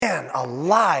man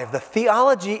alive, the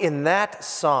theology in that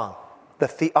song. The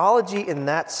theology in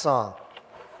that song.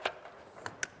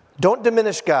 Don't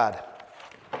diminish God.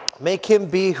 Make him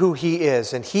be who he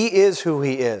is, and he is who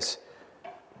he is.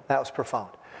 That was profound.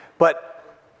 But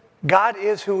God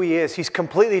is who he is. He's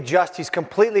completely just. He's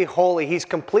completely holy. He's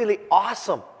completely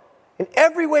awesome in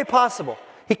every way possible.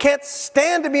 He can't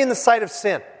stand to be in the sight of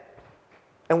sin.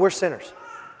 And we're sinners.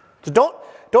 So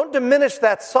don't diminish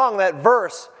that song, that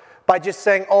verse, by just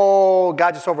saying, oh,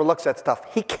 God just overlooks that stuff.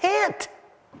 He can't.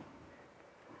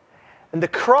 And the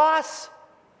cross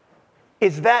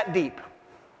is that deep.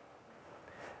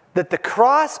 That the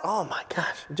cross, oh my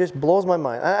gosh, it just blows my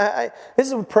mind. This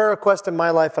is a prayer request in my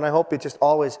life, and I hope it just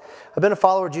always, I've been a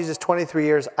follower of Jesus 23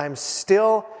 years. I'm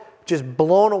still just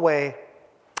blown away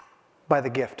by the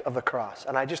gift of the cross.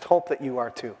 And I just hope that you are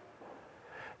too.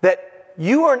 That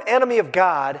you are an enemy of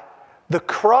God. The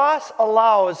cross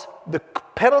allows the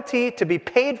penalty to be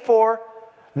paid for.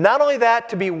 Not only that,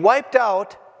 to be wiped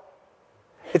out.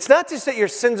 It's not just that your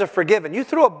sins are forgiven. You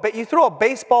threw a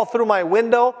baseball through my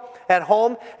window at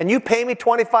home, and you pay me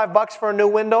 $25 for a new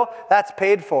window, that's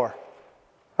paid for.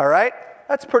 All right?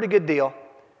 That's a pretty good deal.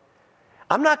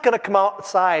 I'm not going to come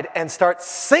outside and start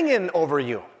singing over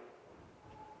you.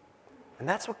 And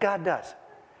that's what God does.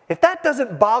 If that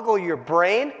doesn't boggle your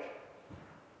brain,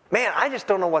 man, I just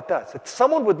don't know what does. If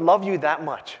someone would love you that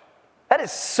much, that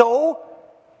is so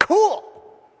cool.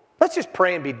 Let's just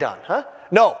pray and be done, huh?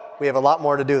 No, we have a lot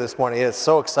more to do this morning. It is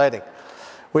so exciting.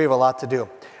 We have a lot to do.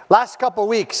 Last couple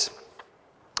weeks,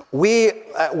 we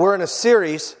were in a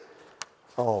series.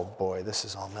 Oh boy, this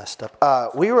is all messed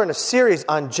up. We were in a series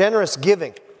on generous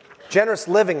living.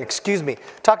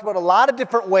 Talked about a lot of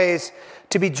different ways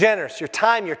to be generous. Your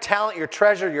time, your talent, your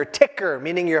treasure, your ticker,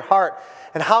 meaning your heart,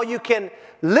 and how you can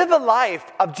live a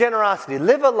life of generosity.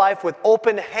 Live a life with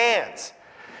open hands.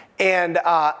 And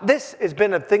this has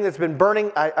been a thing that's been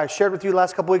burning. I shared with you the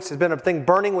last couple weeks. It's been a thing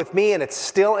burning with me, and it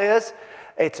still is.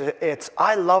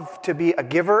 I love to be a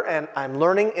giver, and I'm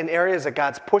learning in areas that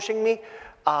God's pushing me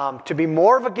to be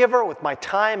more of a giver with my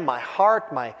time, my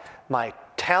heart, my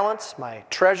talents, my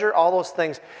treasure, all those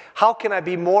things. How can I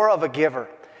be more of a giver?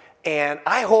 And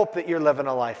I hope that you're living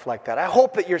a life like that. I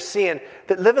hope that you're seeing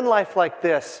that living life like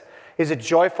this is a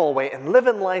joyful way, and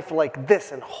living life like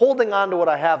this and holding on to what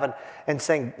I have and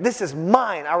saying, this is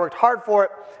mine. I worked hard for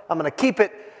it. I'm going to keep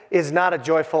it, is not a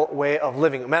joyful way of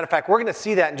living. Matter of fact, we're going to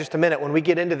see that in just a minute when we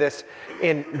get into this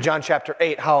in John chapter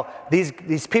 8, how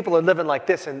these people are living like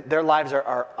this and their lives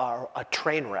are a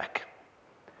train wreck.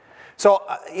 So,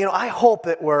 I hope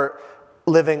that we're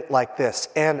living like this.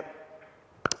 And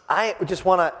I just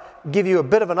want to give you a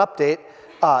bit of an update.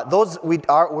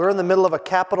 We're in the middle of a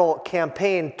capital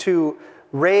campaign to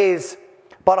raise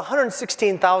about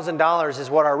 $116,000 is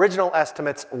what our original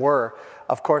estimates were.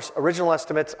 Of course, original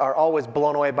estimates are always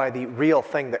blown away by the real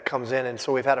thing that comes in, and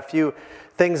so we've had a few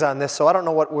things on this, so I don't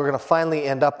know what we're going to finally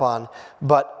end up on,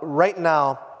 but right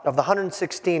now, of the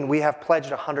 116, we have pledged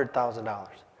 $100,000.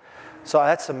 So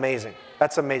that's amazing.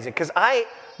 That's amazing, because I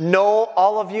know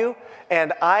all of you,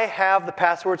 and I have the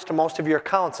passwords to most of your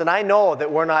accounts, and I know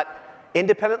that we're not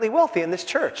independently wealthy in this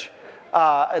church.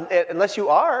 Unless you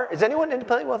are. Is anyone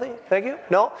independently wealthy? Thank you.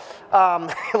 No?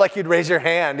 Like you'd raise your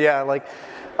hand. Yeah.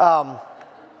 But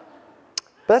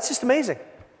that's just amazing.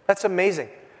 That's amazing.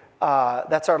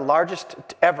 That's our largest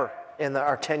ever in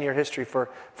our 10-year history for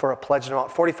a pledged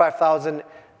amount.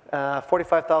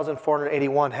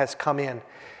 45,481 has come in.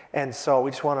 And so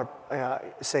we just want to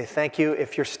say thank you.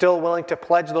 If you're still willing to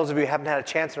pledge, those of you who haven't had a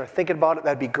chance and are thinking about it,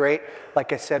 that'd be great.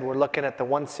 Like I said, we're looking at the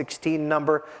 116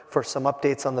 number for some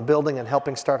updates on the building and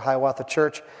helping start Hiawatha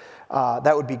Church.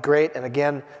 That would be great. And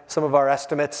again, some of our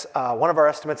estimates, one of our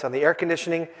estimates on the air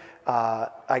conditioning,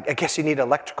 I guess you need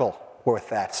electrical with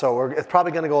that. So it's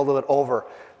probably going to go a little bit over.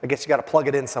 I guess you got to plug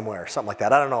it in somewhere or something like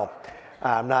that. I don't know.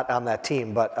 I'm not on that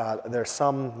team, but there's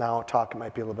some now talk it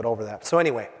might be a little bit over that. So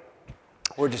anyway,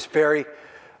 we're just very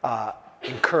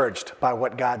encouraged by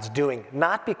what God's doing,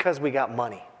 not because we got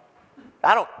money.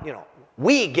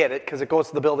 We get it because it goes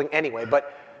to the building anyway,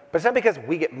 but it's not because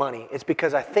we get money. It's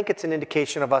because I think it's an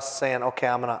indication of us saying, okay,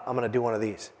 I'm gonna do one of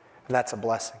these, and that's a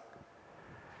blessing.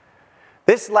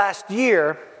 This last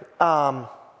year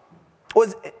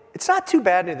it's not too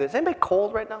bad neither. Is anybody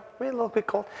cold right now? Maybe a little bit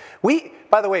cold.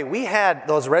 By the way, we had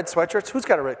those red sweatshirts. Who's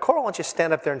got a red? Coral, why don't you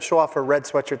stand up there and show off her red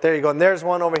sweatshirt? There you go. And there's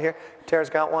one over here. Tara's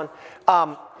got one.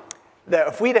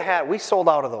 If we'd have had, we sold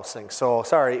out of those things. So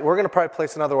sorry, we're going to probably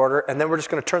place another order, and then we're just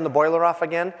going to turn the boiler off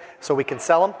again so we can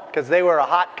sell them because they were a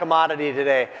hot commodity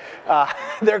today.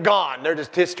 They're gone. They're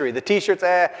just history. The T-shirts,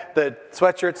 the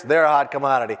sweatshirts, they're a hot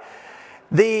commodity.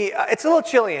 It's a little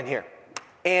chilly in here.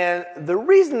 And the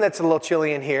reason that's a little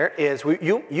chilly in here is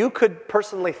you could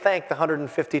personally thank the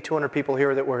 150, 200 people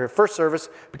here that were here first service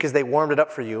because they warmed it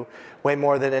up for you way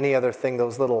more than any other thing.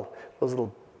 Those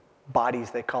little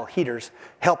bodies they call heaters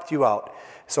helped you out.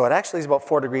 So it actually is about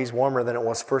 4 degrees warmer than it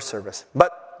was first service.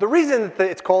 But the reason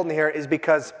that it's cold in here is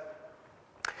because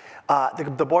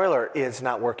the boiler is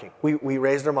not working. We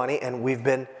raised our money and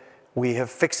we have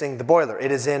fixing the boiler.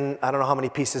 It is in, I don't know how many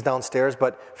pieces downstairs,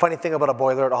 but funny thing about a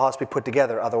boiler, it all has to be put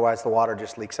together, otherwise the water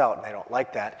just leaks out, and they don't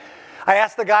like that. I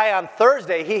asked the guy on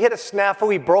Thursday, he hit a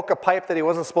snafu, he broke a pipe that he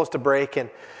wasn't supposed to break, and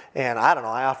I don't know,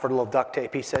 I offered a little duct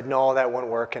tape. He said, no, that wouldn't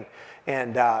work,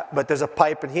 but there's a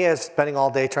pipe, and he is spending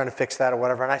all day trying to fix that or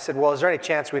whatever, and I said, well, is there any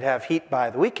chance we'd have heat by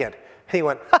the weekend? And he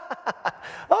went,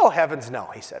 oh, heavens no,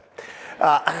 he said.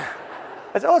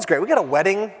 I said, oh, it's great. We got a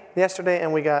wedding yesterday,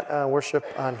 and we got worship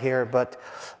on here. But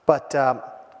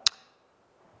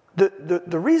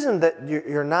the reason that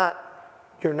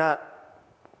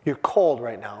you're cold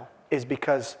right now is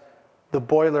because the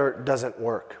boiler doesn't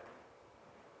work.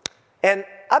 And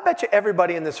I bet you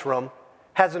everybody in this room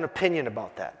has an opinion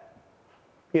about that.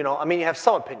 You know, I mean, you have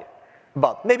some opinion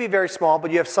about, maybe very small,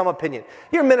 but you have some opinion.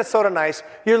 You're Minnesota nice.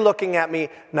 You're looking at me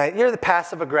nice. You're the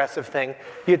passive-aggressive thing.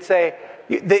 You'd say,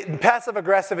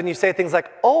 passive-aggressive, and you say things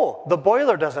like, oh, the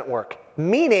boiler doesn't work,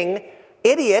 meaning,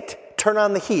 idiot, turn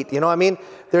on the heat. You know what I mean?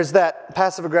 There's that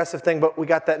passive-aggressive thing, but we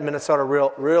got that in Minnesota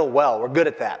real well. We're good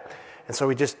at that. And so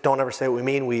we just don't ever say what we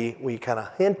mean. We kind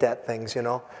of hint at things, you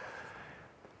know.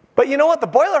 But you know what? The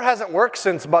boiler hasn't worked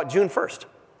since about June 1st.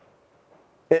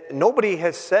 Nobody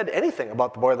has said anything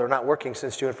about the boiler not working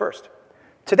since June 1st.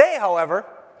 Today, however,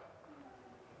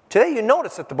 you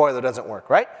notice that the boiler doesn't work,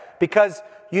 right? Because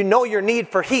you know your need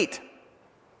for heat.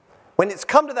 When it's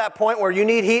come to that point where you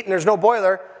need heat and there's no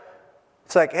boiler,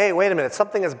 it's like, hey, wait a minute,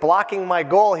 something is blocking my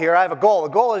goal here. I have a goal. The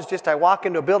goal is just I walk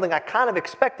into a building, I kind of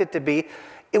expect it to be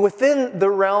within the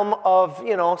realm of,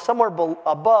 you know, somewhere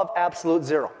above absolute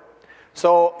zero.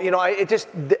 So, you know,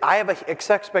 I have an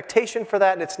expectation for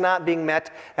that, and it's not being met,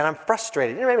 and I'm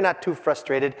frustrated. You're maybe not too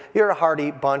frustrated. You're a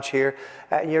hearty bunch here.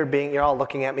 You're all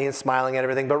looking at me and smiling at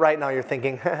everything, but right now you're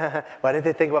thinking, why didn't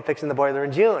they think about fixing the boiler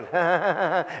in June?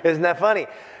 Isn't that funny?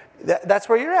 That's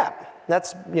where you're at.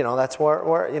 That's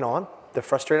where they're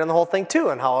frustrated on the whole thing too,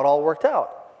 and how it all worked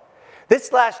out.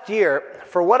 This last year,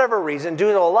 for whatever reason,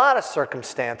 due to a lot of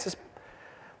circumstances,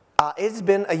 it's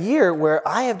been a year where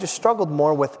I have just struggled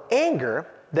more with anger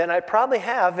than I probably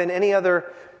have in any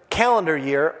other calendar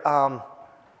year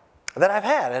that I've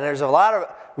had. And there's a lot of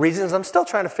reasons. I'm still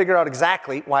trying to figure out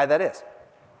exactly why that is.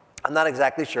 I'm not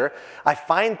exactly sure. I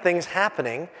find things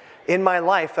happening in my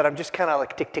life that I'm just kind of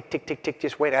like tick, tick, tick, tick, tick,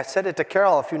 just waiting. I said it to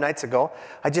Carol a few nights ago.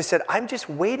 I just said, I'm just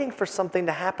waiting for something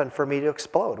to happen for me to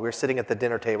explode. We were sitting at the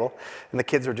dinner table, and the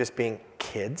kids were just being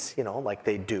kids, you know, like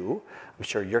they do. I'm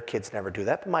sure your kids never do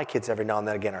that, but my kids every now and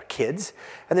then again are kids.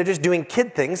 And they're just doing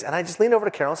kid things, and I just leaned over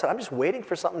to Carol and said, I'm just waiting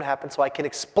for something to happen so I can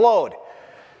explode.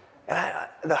 And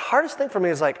the hardest thing for me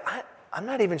is like, I'm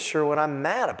not even sure what I'm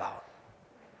mad about.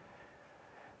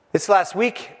 This last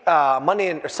week,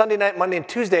 Sunday night, Monday and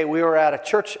Tuesday, we were at a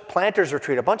church planters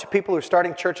retreat. A bunch of people who are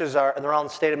starting churches around the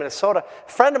state of Minnesota.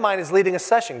 A friend of mine is leading a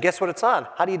session. Guess what it's on?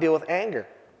 How do you deal with anger?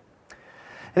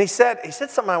 And he said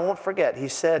something I won't forget. He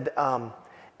said,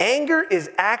 anger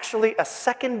is actually a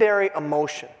secondary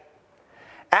emotion.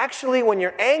 Actually, when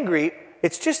you're angry,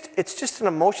 it's just an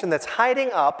emotion that's hiding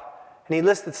up. And he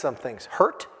listed some things: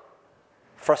 hurt,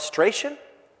 frustration,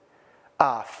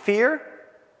 fear.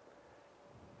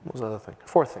 What was the other thing?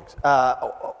 4 things.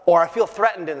 Or I feel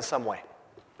threatened in some way.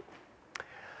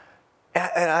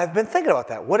 And I've been thinking about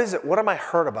that. What is it? What am I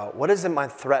hurt about? What is it I'm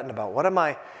threatened about? What am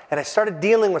I? And I started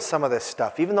dealing with some of this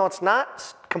stuff, even though it's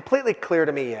not completely clear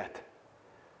to me yet.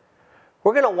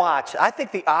 We're going to watch. I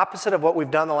think the opposite of what we've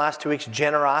done the last 2 weeks,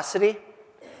 generosity,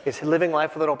 is living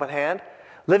life with an open hand.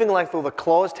 Living life with a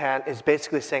closed hand is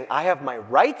basically saying, I have my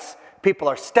rights. People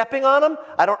are stepping on them.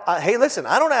 Hey, listen,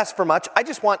 I don't ask for much. I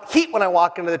just want heat when I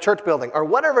walk into the church building or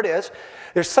whatever it is.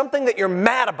 There's something that you're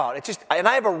mad about. And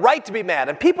I have a right to be mad.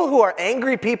 And people who are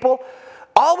angry people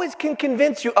always can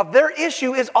convince you of their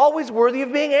issue is always worthy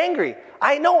of being angry.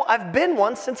 I know, I've been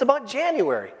one since about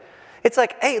January. It's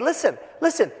like, hey, listen,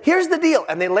 here's the deal.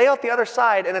 And they lay out the other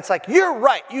side, and it's like, you're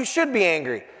right, you should be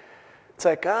angry. It's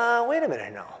like, wait a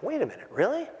minute,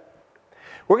 really?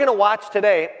 We're going to watch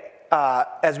today,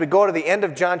 as we go to the end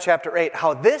of John chapter 8,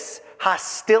 how this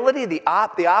hostility, the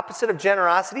opposite of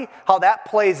generosity, how that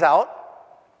plays out,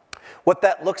 what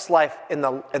that looks like in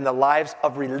the lives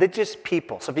of religious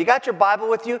people. So if you got your Bible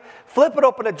with you, flip it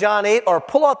open to John 8, or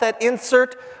pull out that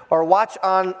insert, or watch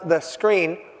on the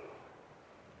screen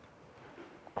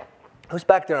Who's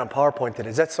back there on PowerPoint today?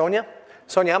 Is that Sonia?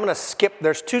 Sonia, I'm going to skip.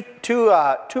 There's two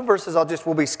verses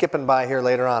we'll be skipping by here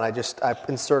later on. I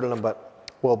inserted them, but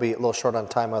we'll be a little short on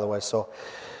time otherwise, so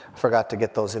I forgot to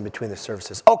get those in between the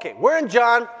services. Okay, we're in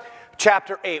John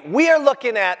chapter 8. We are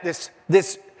looking at this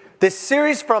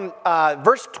series from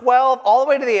verse 12 all the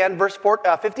way to the end, verse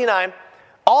 59.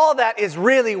 All of that is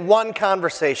really one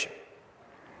conversation.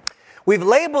 We've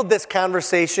labeled this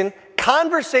conversation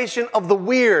of the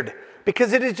weird,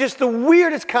 because it is just the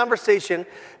weirdest conversation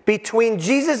between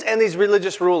Jesus and these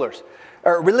religious rulers.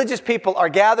 Religious people are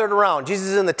gathered around. Jesus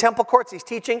is in the temple courts, he's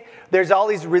teaching. There's all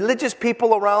these religious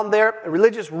people around there,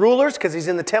 religious rulers, because he's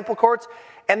in the temple courts.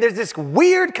 And there's this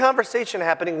weird conversation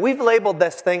happening. We've labeled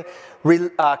this thing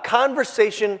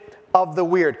conversation of the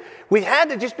weird. We had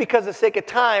to, just because of the sake of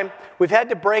time, we've had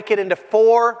to break it into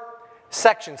 4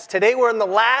 sections. Today we're in the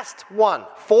last one,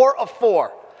 4 of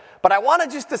 4. But I want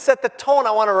to set the tone,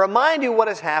 I want to remind you what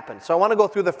has happened. So I want to go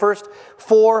through the first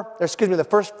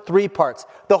 3 parts.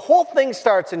 The whole thing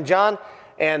starts in John,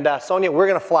 and Sonia, we're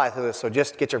going to fly through this, so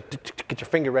just get your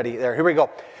finger ready there. Here we go.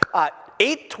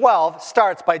 8:12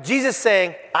 starts by Jesus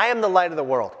saying, I am the light of the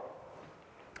world.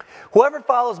 Whoever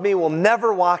follows me will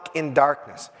never walk in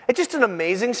darkness. It's just an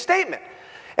amazing statement.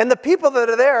 And the people that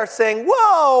are there are saying,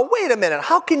 whoa, wait a minute,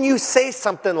 how can you say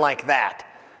something like that?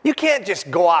 You can't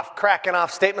just go off cracking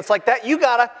off statements like that. You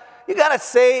gotta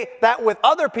say that with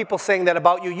other people saying that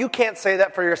about you. You can't say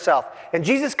that for yourself. And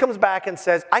Jesus comes back and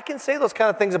says, I can say those kind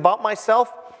of things about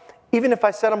myself, even if I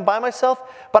said them by myself,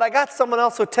 but I got someone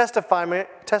else who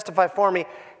testify for me.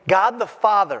 God the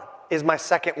Father is my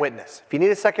second witness. If you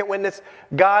need a second witness,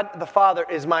 God the Father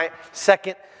is my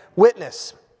second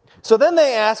witness. So then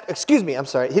they ask, he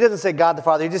doesn't say God the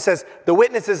Father, he just says the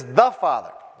witness is the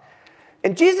Father.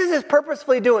 And Jesus is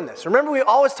purposefully doing this. Remember, we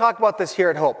always talk about this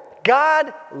here at Hope.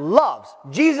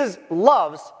 Jesus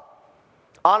loves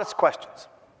honest questions.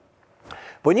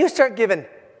 When you start giving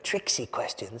tricksy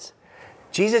questions,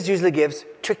 Jesus usually gives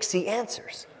tricksy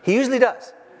answers. He usually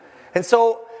does. And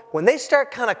so when they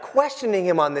start kind of questioning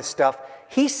him on this stuff,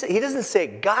 he doesn't say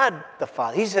God the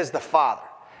Father. He says the Father.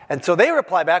 And so they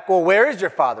reply back, well, where is your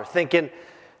Father? Thinking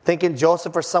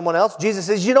Joseph or someone else. Jesus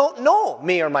says, you don't know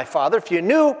me or my Father. If you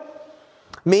knew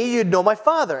me, you'd know my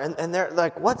Father. And they're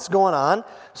like, what's going on?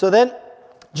 So then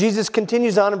Jesus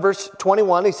continues on in verse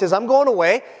 21. He says, I'm going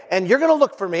away, and you're going to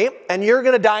look for me, and you're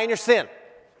going to die in your sin.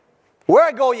 Where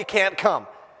I go, you can't come.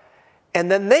 And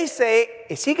then they say,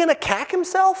 is he going to cack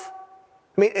himself?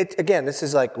 I mean, this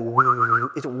is like,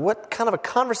 what kind of a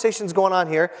conversation's going on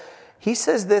here? He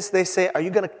says this, they say, are you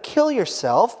going to kill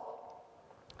yourself?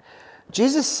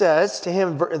 Jesus says to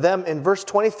them in verse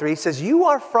 23, he says, you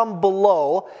are from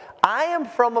below, I am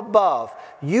from above.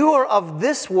 You are of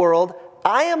this world,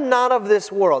 I am not of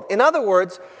this world. In other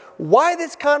words, why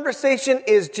this conversation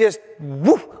is just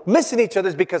missing each other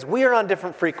is because we are on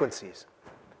different frequencies.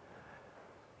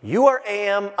 You are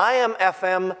AM, I am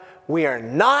FM. We are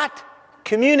not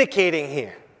communicating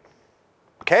here.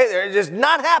 Okay, they're just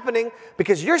not happening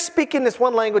because you're speaking this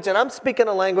one language and I'm speaking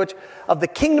a language of the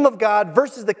kingdom of God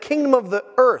versus the kingdom of the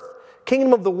earth,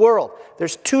 kingdom of the world.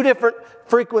 There's 2 different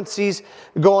frequencies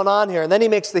going on here. And then he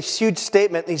makes this huge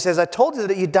statement. He says, I told you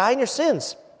that you die in your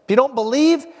sins. If you don't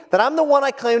believe that I'm the one I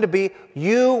claim to be,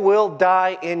 you will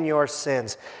die in your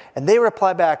sins. And they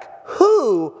reply back,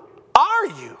 who are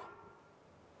you?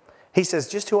 He says,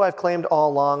 just who I've claimed all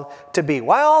along to be.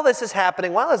 While all this is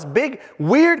happening, while this big,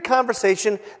 weird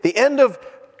conversation, the end of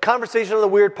Conversation of the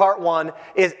Weird Part 1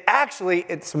 is actually,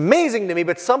 it's amazing to me,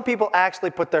 but some people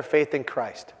actually put their faith in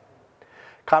Christ.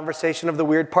 Conversation of the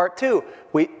Weird Part 2,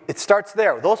 it starts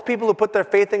there. Those people who put their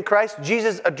faith in Christ,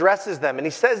 Jesus addresses them, and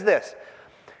he says this.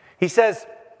 He says,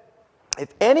 if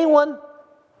anyone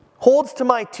holds to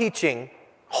my teaching,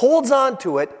 holds on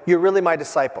to it, you're really my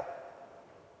disciple.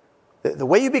 The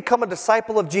way you become a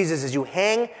disciple of Jesus is you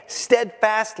hang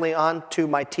steadfastly onto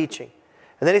my teaching.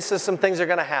 And then he says some things are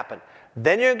going to happen.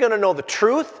 Then you're going to know the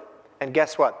truth, and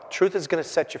guess what? Truth is going to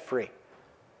set you free.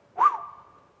 Whew.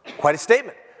 Quite a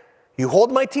statement. You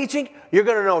hold my teaching, you're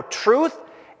going to know truth,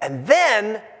 and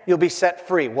then you'll be set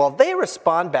free. Well, they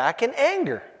respond back in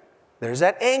anger. There's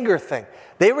that anger thing.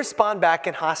 They respond back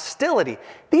in hostility.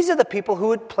 These are the people who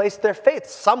had placed their faith,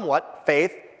 somewhat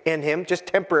faith, in him, just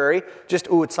temporary, just,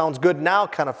 it sounds good now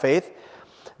kind of faith.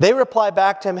 They reply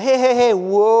back to him, hey,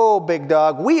 whoa, big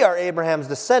dog, we are Abraham's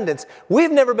descendants.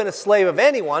 We've never been a slave of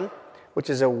anyone,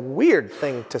 which is a weird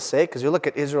thing to say, because you look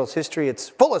at Israel's history, it's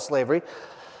full of slavery.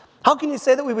 How can you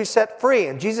say that we be set free?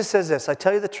 And Jesus says this, I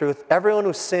tell you the truth, everyone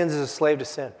who sins is a slave to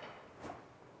sin.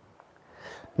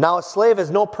 Now a slave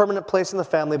has no permanent place in the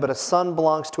family, but a son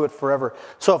belongs to it forever.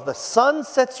 So if the son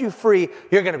sets you free,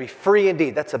 you're going to be free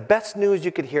indeed. That's the best news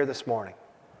you could hear this morning.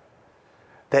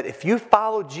 That if you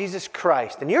follow Jesus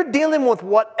Christ, and you're dealing with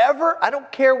whatever, I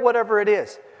don't care whatever it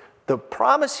is, the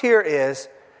promise here is,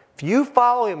 if you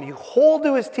follow him, you hold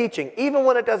to his teaching, even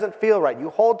when it doesn't feel right,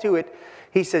 you hold to it,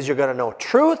 he says you're going to know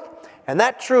truth, and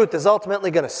that truth is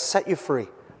ultimately going to set you free.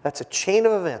 That's a chain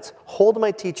of events. Hold to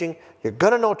my teaching, you're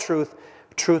going to know truth,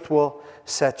 truth will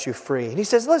set you free. And he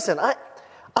says, listen,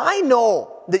 I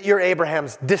know that you're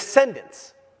Abraham's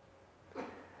descendants,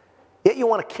 yet you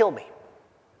want to kill me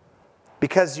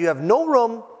because you have no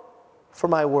room for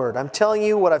my word. I'm telling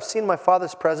you what I've seen in my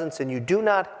Father's presence, and you do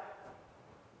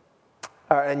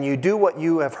what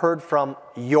you have heard from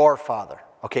your father.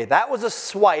 Okay, that was a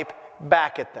swipe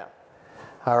back at them.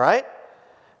 All right?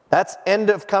 That's end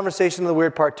of conversation of the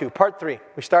weird part 2. Part 3,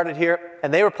 we started here,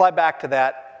 and they reply back to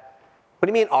that. What do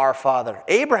you mean, our father?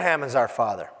 Abraham is our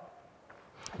father.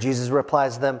 Jesus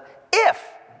replies to them, if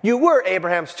you were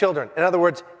Abraham's children, in other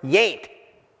words, you ain't.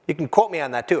 You can quote me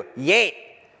on that too. You ain't.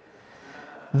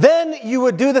 Then you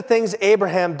would do the things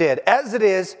Abraham did. As it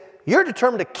is, you're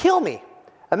determined to kill me.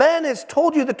 A man has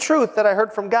told you the truth that I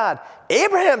heard from God.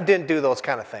 Abraham didn't do those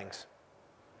kind of things.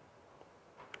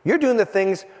 You're doing the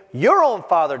things your own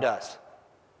father does.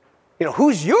 You know,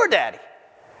 who's your daddy?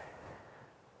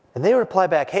 And they reply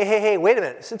back, hey, wait a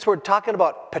minute. Since we're talking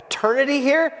about paternity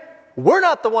here, we're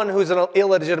not the one who's an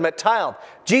illegitimate child.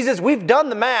 Jesus, we've done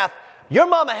the math. Your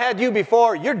mama had you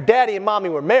before your daddy and mommy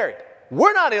were married.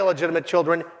 We're not illegitimate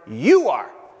children. You are.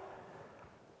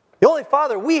 The only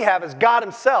father we have is God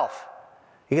himself.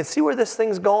 You can see where this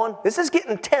thing's going? This is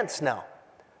getting tense now.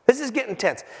 This is getting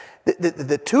tense.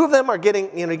 The two of them are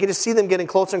getting, you get to see them getting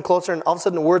closer and closer, and all of a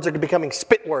sudden the words are becoming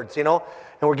spit words, and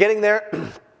we're getting there.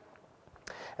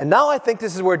 And now I think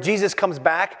this is where Jesus comes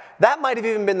back. That might have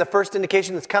even been the first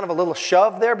indication. That's kind of a little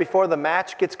shove there before the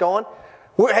match gets going.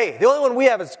 Hey, the only one we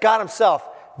have is God himself.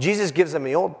 Jesus gives them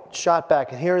the old shot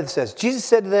back. And here it says, Jesus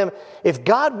said to them, if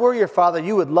God were your father,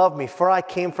 you would love me, for I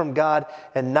came from God,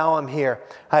 and now I'm here.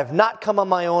 I have not come on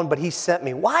my own, but he sent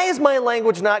me. Why is my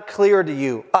language not clear to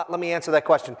you? Let me answer that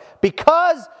question.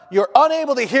 Because you're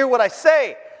unable to hear what I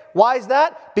say. Why is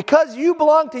that? Because you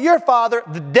belong to your father,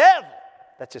 the devil.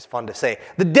 That's just fun to say.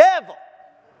 The devil.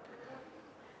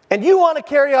 And you want to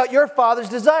carry out your father's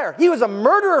desire. He was a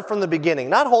murderer from the beginning,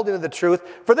 not holding to the truth,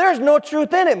 for there is no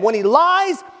truth in him. When he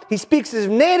lies, he speaks his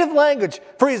native language,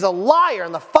 for he's a liar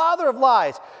and the father of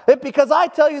lies. If because I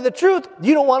tell you the truth,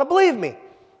 you don't want to believe me.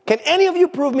 Can any of you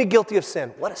prove me guilty of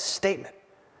sin? What a statement.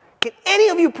 Can any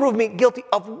of you prove me guilty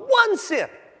of one sin?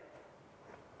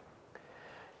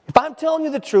 If I'm telling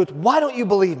you the truth, why don't you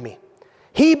believe me?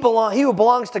 He who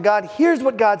belongs to God, here's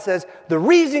what God says. The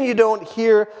reason you don't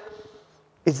hear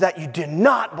is that you do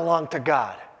not belong to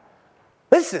God.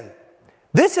 Listen,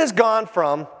 this has gone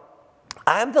from,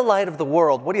 I'm the light of the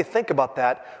world. What do you think about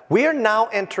that? We are now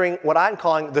entering what I'm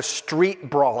calling the street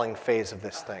brawling phase of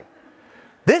this thing.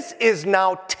 This is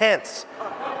now tense.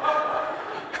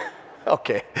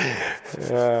 Okay.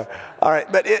 All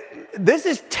right, but this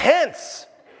is tense.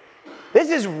 This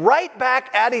is right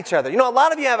back at each other. A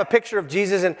lot of you have a picture of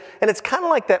Jesus, and it's kind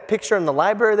of like that picture in the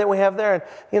library that we have there.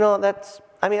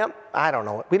 And, I don't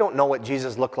know. We don't know what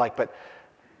Jesus looked like, but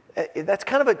that's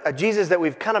kind of a Jesus that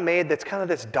we've kind of made that's kind of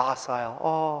this docile.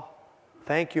 Oh,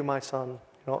 thank you, my son.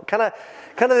 Kind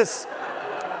of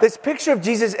this picture of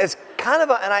Jesus as kind of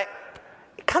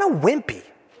wimpy.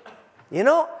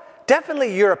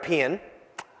 Definitely European.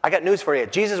 I got news for you.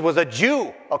 Jesus was a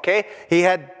Jew, okay? He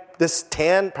had this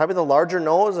tan, probably the larger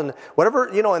nose, and whatever,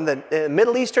 in the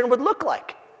Middle Eastern would look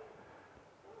like.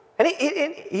 And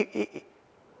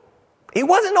he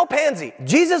wasn't no pansy.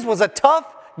 Jesus was a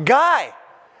tough guy.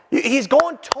 He's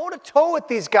going toe-to-toe with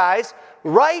these guys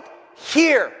right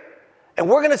here. And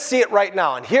we're going to see it right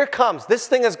now. And here comes. This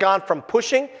thing has gone from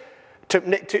pushing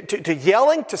to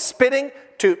yelling, to spitting,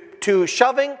 to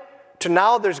shoving, to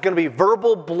now there's going to be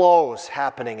verbal blows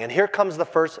happening. And here comes the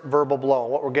first verbal blow.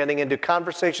 What we're getting into,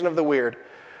 Conversation of the Weird,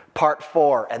 part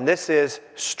 4. And this is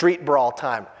street brawl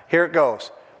time. Here it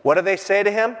goes. What do they say to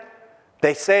him?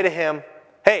 They say to him,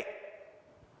 hey,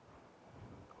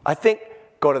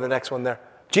 go to the next one there.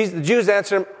 The Jews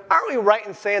answered him, aren't we right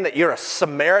in saying that you're a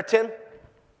Samaritan?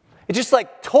 It's just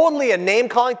like totally a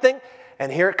name-calling thing.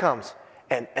 And here it comes.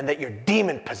 And that you're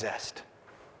demon-possessed.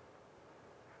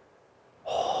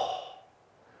 Oh.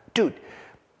 Dude,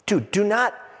 do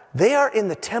not, they are in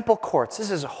the temple courts.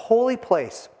 This is a holy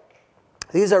place.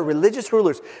 These are religious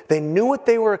rulers. They knew what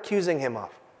they were accusing him of.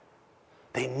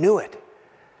 They knew it.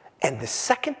 And the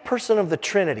second person of the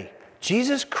Trinity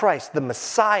Jesus Christ, the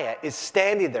Messiah, is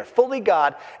standing there, fully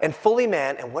God and fully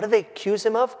man. And what do they accuse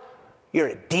him of? You're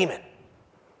a demon.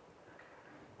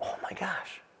 Oh my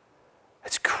gosh.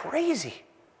 It's crazy.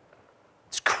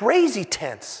 It's crazy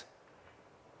tense.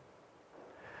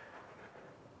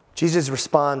 Jesus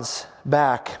responds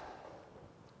back.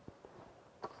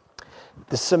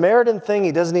 The Samaritan thing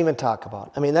he doesn't even talk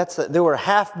about. I mean, they were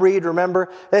half-breed, remember?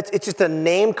 It's just a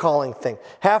name-calling thing.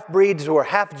 Half-breeds were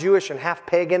half Jewish and half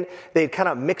pagan. They kind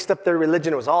of mixed up their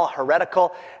religion. It was all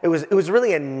heretical. It was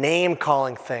really a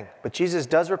name-calling thing. But Jesus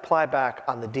does reply back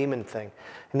on the demon thing.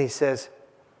 And he says,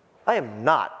 I am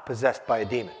not possessed by a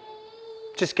demon.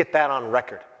 Just get that on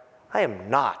record. I am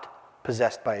not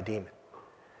possessed by a demon.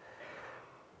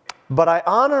 But I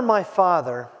honor my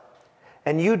Father,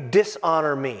 and you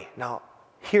dishonor me. Now,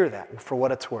 hear that for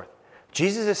what it's worth.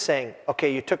 Jesus is saying,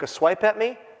 okay, you took a swipe at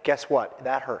me. Guess what?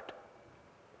 That hurt.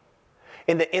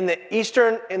 In the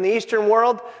Eastern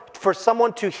world, for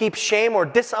someone to heap shame or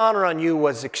dishonor on you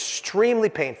was extremely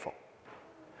painful.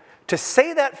 To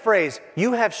say that phrase,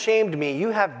 you have shamed me, you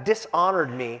have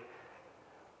dishonored me,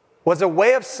 was a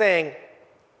way of saying,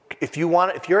 if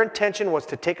your intention was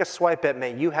to take a swipe at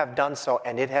me, you have done so,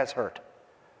 and it has hurt.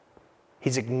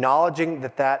 He's acknowledging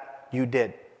that you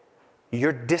did.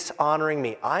 You're dishonoring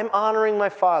me. I'm honoring my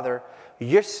Father.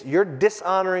 You're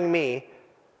dishonoring me.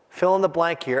 Fill in the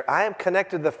blank here. I am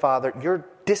connected to the Father. You're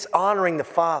dishonoring the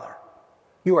Father.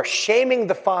 You are shaming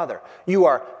the Father. You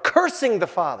are cursing the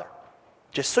Father.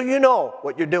 Just so you know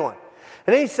what you're doing.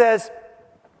 And then he says,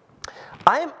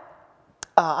 I'm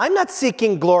not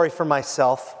seeking glory for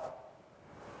myself,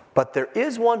 but there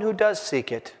is one who does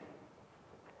seek it,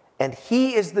 and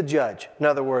he is the judge. In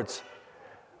other words,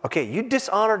 okay, you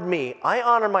dishonored me. I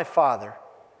honor my Father.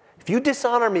 If you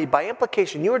dishonor me, by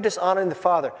implication, you are dishonoring the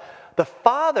Father. The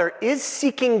Father is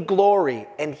seeking glory,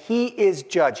 and he is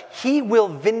judge. He will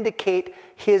vindicate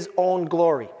his own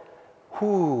glory.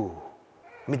 Whew.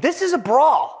 I mean, this is a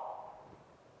brawl.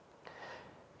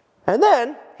 And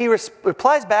then he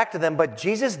replies back to them, but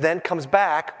Jesus then comes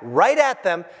back right at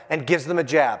them and gives them a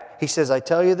jab. He says, I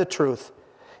tell you the truth.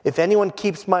 If anyone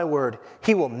keeps my word,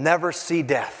 he will never see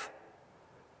death.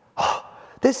 Oh,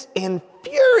 this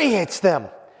infuriates them.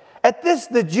 At this,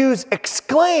 the Jews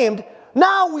exclaimed,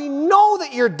 now we know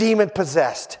that you're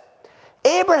demon-possessed.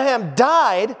 Abraham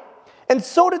died, and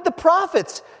so did the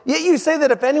prophets. Yet you say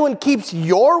that if anyone keeps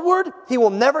your word, he will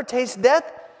never taste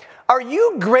death? Are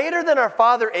you greater than our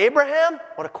father Abraham?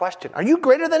 What a question. Are you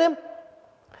greater than him?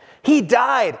 He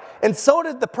died, and so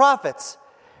did the prophets.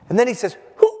 And then he says,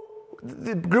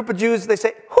 the group of Jews, they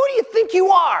say, who do you think you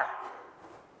are?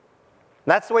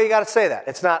 And that's the way you got to say that.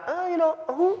 It's not,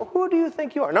 who do you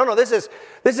think you are? No, this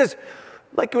is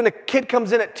like when a kid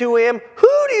comes in at 2 a.m.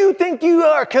 Who do you think you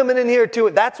are coming in here to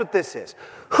it? That's what this is.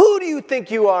 Who do you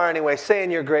think you are anyway,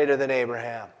 saying you're greater than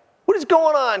Abraham? What is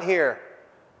going on here?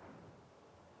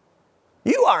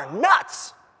 You are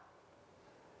nuts.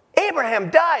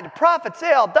 Abraham died. The prophets,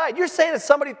 they all died. You're saying if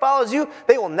somebody follows you,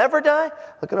 they will never die?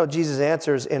 Look at how Jesus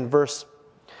answers in verse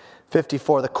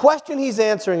 54. The question he's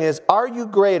answering is, are you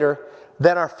greater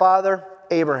than our father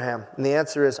Abraham? And the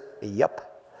answer is,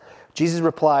 yep. Jesus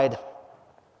replied,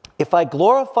 if I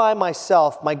glorify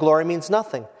myself, my glory means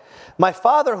nothing. My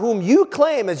Father, whom you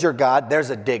claim as your God, there's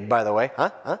a dig, by the way,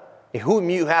 whom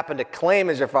you happen to claim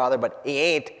as your Father, but he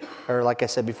ain't, or like I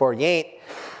said before, he ain't,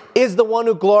 is the one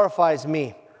who glorifies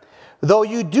me. Though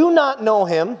you do not know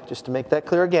him, just to make that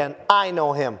clear again, I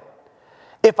know him.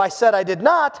 If I said I did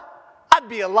not, I'd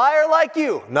be a liar like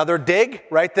you. Another dig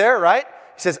right there, right?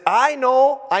 He says, I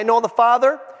know the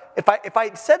Father. If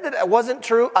I said that it wasn't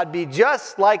true, I'd be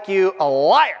just like you, a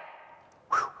liar.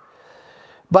 Whew.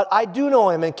 But I do know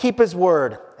him and keep his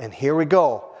word. And here we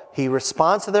go. He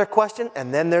responds to their question,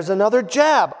 and then there's another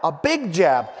jab, a big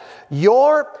jab.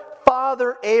 Your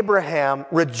father Abraham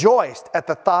rejoiced at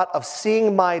the thought of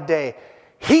seeing my day.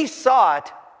 He saw it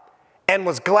and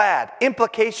was glad.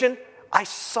 Implication, I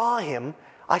saw him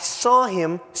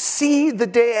see the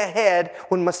day ahead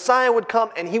when Messiah would come,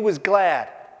 and he was glad.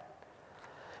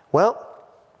 Well,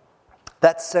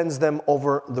 that sends them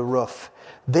over the roof.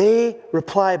 They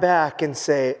reply back and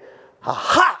say,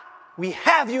 aha, we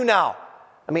have you now.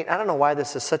 I mean, I don't know why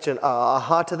this is such an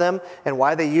aha to them and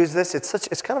why they use this.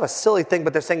 It's kind of a silly thing,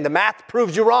 but they're saying the math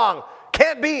proves you wrong.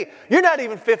 Can't be. You're not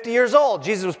even 50 years old.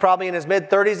 Jesus was probably in his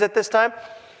mid-30s at this time.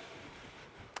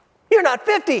 You're not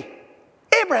 50.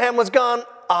 Abraham was gone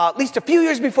at least a few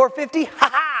years before 50.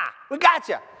 Ha-ha! We got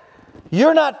you.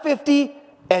 You're not 50,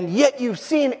 and yet you've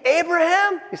seen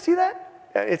Abraham? You see that?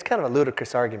 It's kind of a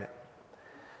ludicrous argument.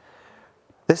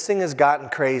 This thing has gotten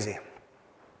crazy.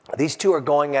 these two are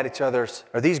going at each other's,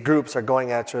 or these groups are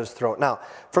going at each other's throat. Now,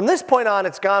 from this point on,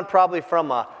 it's gone probably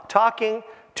from talking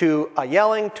to a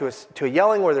yelling, to a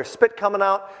yelling where there's spit coming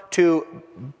out, to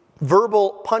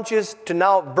verbal punches, to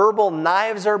now verbal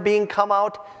knives are being come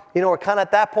out. We're kind of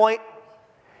at that point.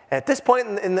 And at this point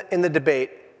in the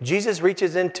debate, Jesus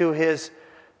reaches into his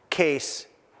case,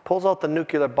 pulls out the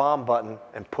nuclear bomb button,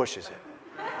 and pushes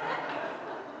it.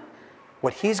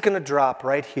 What he's going to drop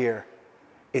right here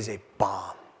is a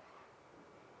bomb.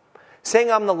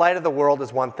 Saying I'm the light of the world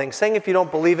is one thing. Saying if you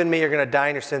don't believe in me, you're going to die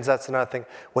in your sins, that's another thing.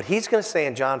 What he's going to say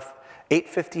in John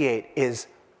 8:58 is,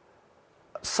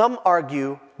 some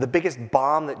argue, the biggest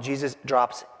bomb that Jesus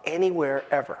drops anywhere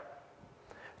ever.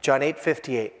 John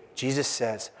 8:58, Jesus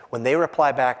says, when they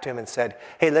reply back to him and said,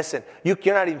 hey, listen, you're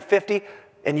not even 50,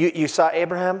 and you saw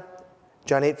Abraham?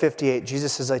 John 8:58,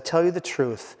 Jesus says, I tell you the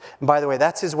truth. And by the way,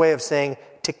 that's his way of saying,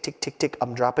 tick, tick, tick, tick,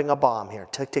 I'm dropping a bomb here.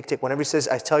 Tick, tick, tick. Whenever he says,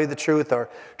 I tell you the truth, or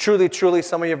truly, truly,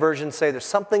 some of your versions say there's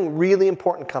something really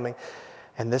important coming.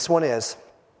 And this one is,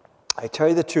 I tell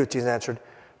you the truth, Jesus answered,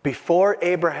 before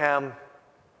Abraham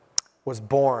was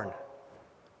born,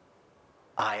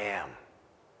 I am.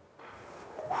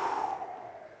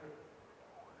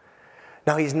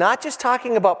 Now, he's not just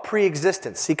talking about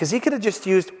pre-existence. See, because he could have just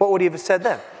used, what would he have said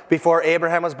then? Before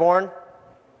Abraham was born,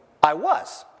 I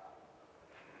was.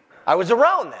 I was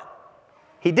around then.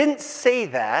 He didn't say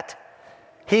that.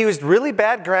 He used really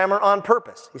bad grammar on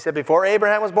purpose. He said, before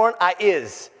Abraham was born, I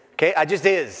is. Okay, I just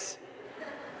is.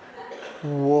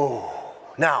 Whoa.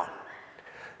 Now,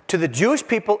 to the Jewish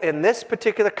people in this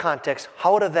particular context,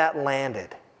 how would have that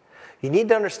landed? You need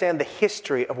to understand the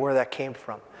history of where that came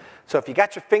from. So if you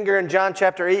got your finger in John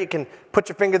chapter 8, you can put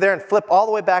your finger there and flip all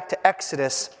the way back to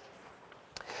Exodus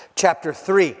chapter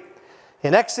 3.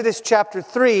 In Exodus chapter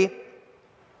 3,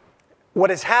 what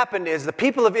has happened is the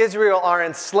people of Israel are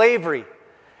in slavery,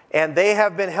 and they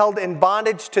have been held in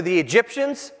bondage to the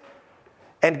Egyptians,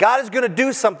 and God is going to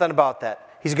do something about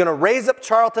that. He's going to raise up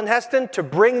Charlton Heston to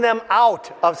bring them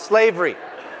out of slavery.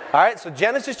 All right, so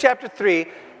Genesis chapter 3,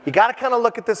 you got to kind of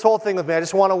look at this whole thing with me. I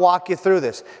just want to walk you through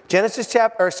this. Exodus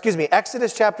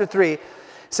chapter 3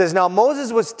 says, now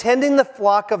Moses was tending the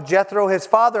flock of Jethro, his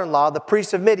father-in-law, the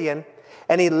priest of Midian,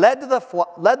 and he led the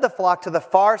flock to the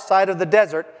far side of the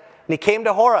desert, and he came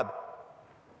to Horeb,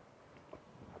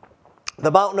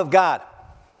 the mountain of God.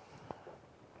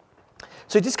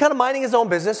 So he's just kind of minding his own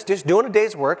business, just doing a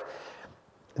day's work.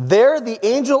 There the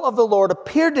angel of the Lord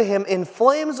appeared to him in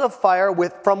flames of fire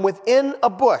from within a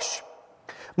bush.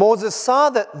 Moses saw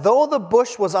that though the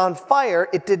bush was on fire,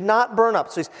 it did not burn up.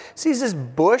 So he sees this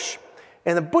bush,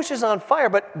 and the bush is on fire,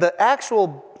 but the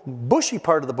actual bushy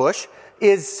part of the bush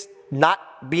is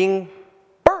not being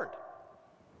burned.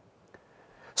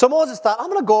 So Moses thought, I'm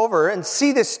going to go over and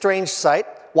see this strange sight,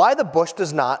 why the bush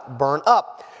does not burn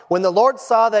up. When the Lord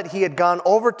saw that he had gone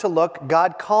over to look,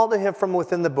 God called to him from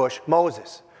within the bush,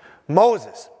 Moses,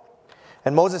 Moses.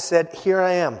 And Moses said, here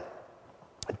I am.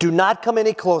 Do not come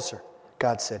any closer,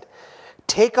 God said.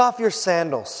 Take off your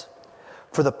sandals,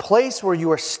 for the place where you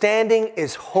are standing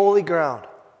is holy ground.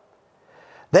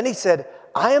 Then he said,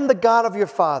 I am the God of your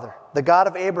father, the God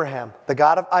of Abraham, the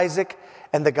God of Isaac,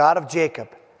 and the God of Jacob.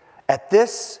 At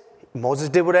this, Moses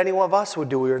did what any one of us would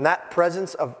do. We were in that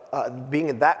presence of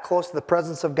being that close to the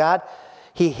presence of God.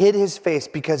 He hid his face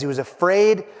because he was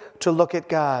afraid to look at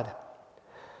God.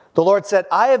 The Lord said,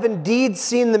 I have indeed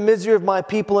seen the misery of my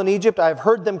people in Egypt. I have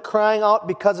heard them crying out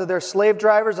because of their slave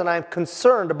drivers, and I am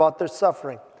concerned about their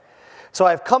suffering. So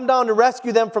I have come down to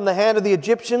rescue them from the hand of the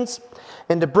Egyptians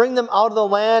and to bring them out of the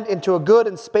land into a good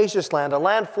and spacious land, a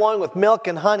land flowing with milk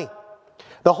and honey,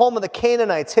 the home of the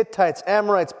Canaanites, Hittites,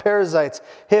 Amorites, Perizzites,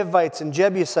 Hivites, and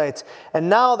Jebusites. And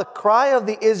now the cry of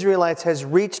the Israelites has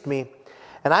reached me,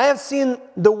 and I have seen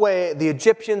the way the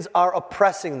Egyptians are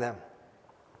oppressing them.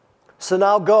 So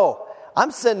now go.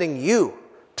 I'm sending you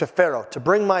to Pharaoh to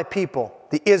bring my people,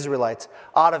 the Israelites,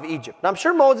 out of Egypt. Now I'm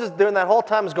sure Moses during that whole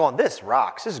time is going, this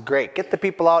rocks. This is great. Get the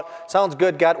people out. Sounds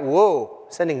good, God. Whoa,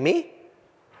 sending me?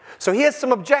 So he has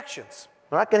some objections.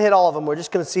 We're not going to hit all of them. We're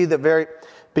just going to see the very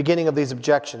beginning of these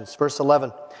objections. Verse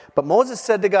 11. But Moses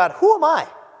said to God, who am I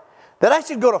that I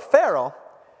should go to Pharaoh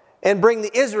and bring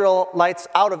the Israelites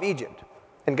out of Egypt?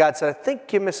 And God said, I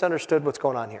think you misunderstood what's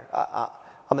going on here.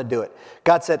 I'm going to do it.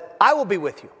 God said, I will be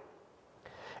with you.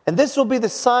 And this will be the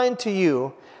sign to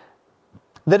you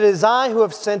that it is I who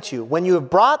have sent you. When you have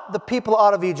brought the people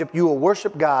out of Egypt, you will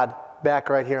worship God back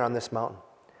right here on this mountain.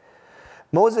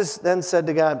 Moses then said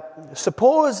to God,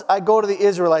 suppose I go to the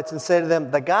Israelites and say to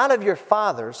them, the God of your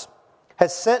fathers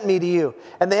has sent me to you.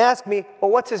 And they ask me,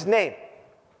 well, what's his name?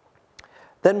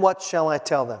 Then what shall I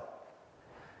tell them?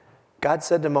 God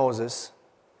said to Moses,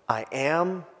 I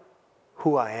am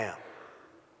who I am.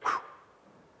 Whew.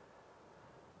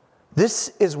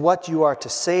 This is what you are to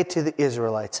say to the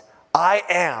Israelites. I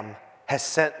am has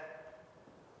sent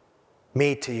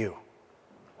me to you.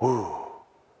 Ooh.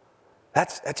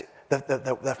 That's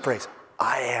the phrase,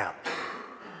 I am.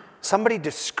 Somebody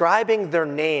describing their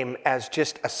name as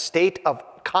just a state of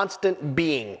constant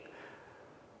being.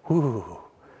 Ooh,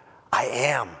 I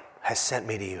am has sent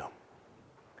me to you.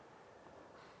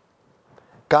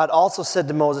 God also said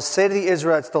to Moses, say to the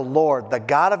Israelites, the Lord, the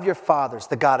God of your fathers,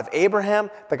 the God of Abraham,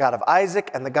 the God of Isaac,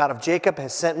 and the God of Jacob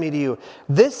has sent me to you.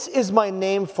 This is my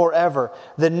name forever,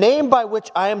 the name by which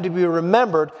I am to be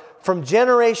remembered from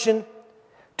generation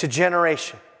to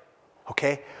generation.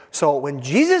 Okay? So when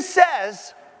Jesus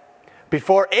says,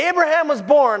 before Abraham was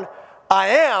born, I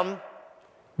am,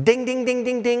 ding, ding, ding,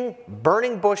 ding, ding,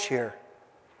 burning bush here.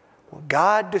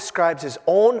 God describes his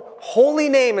own holy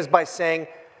name as by saying,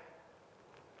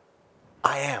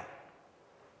 I am.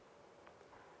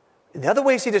 In the other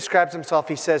ways he describes himself,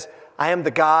 he says, I am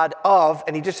the God of,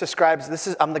 and he just describes,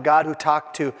 I'm the God who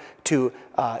talked to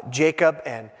Jacob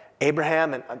and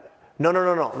Abraham. And no.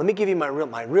 Let me give you my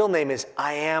real name is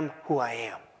I am who I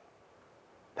am.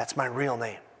 That's my real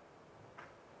name.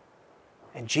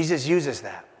 And Jesus uses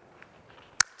that.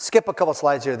 Skip a couple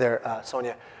slides here there,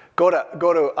 Sonia. Go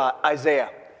to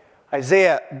Isaiah.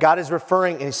 Isaiah, God is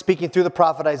referring, and he's speaking through the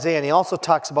prophet Isaiah, and he also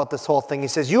talks about this whole thing. He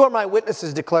says, you are my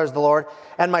witnesses, declares the Lord,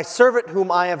 and my servant whom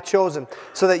I have chosen,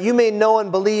 so that you may know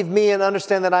and believe me and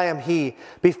understand that I am he.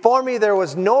 Before me there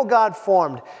was no God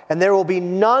formed, and there will be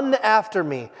none after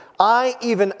me. I,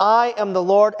 even I, am the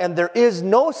Lord, and there is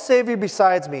no Savior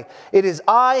besides me. It is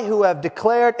I who have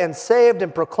declared and saved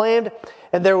and proclaimed,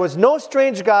 and there was no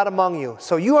strange God among you.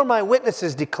 So you are my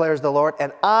witnesses, declares the Lord,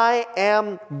 and I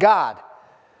am God.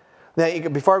 Now,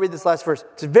 before I read this last verse,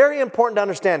 it's very important to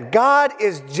understand, God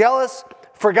is jealous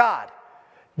for God.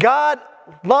 God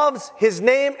loves his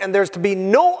name, and there's to be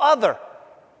no other.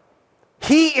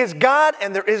 He is God,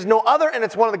 and there is no other, and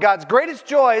it's one of God's greatest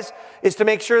joys is to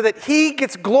make sure that he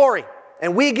gets glory,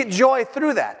 and we get joy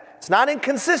through that. It's not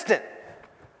inconsistent.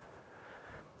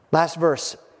 Last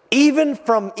verse. Even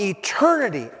from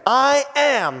eternity, I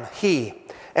am he.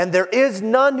 And there is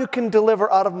none who can deliver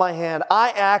out of my hand. I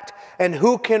act, and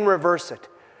who can reverse it?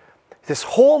 This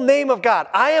whole name of God,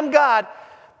 I am God,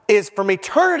 is from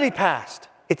eternity past.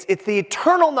 It's the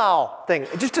eternal now thing.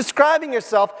 It's just describing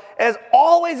yourself as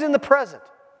always in the present.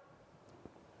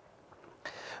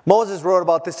 Moses wrote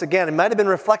about this again. He might have been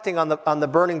reflecting on the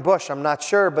burning bush. I'm not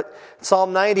sure, but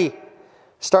Psalm 90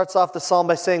 starts off the psalm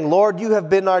by saying, Lord, you have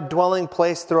been our dwelling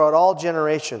place throughout all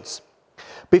generations.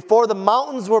 Before the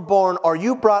mountains were born, or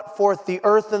you brought forth the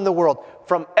earth and the world.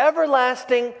 From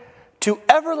everlasting to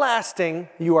everlasting,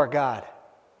 you are God.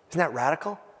 Isn't that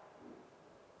radical?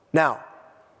 Now,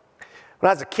 when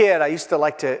I was a kid, I used to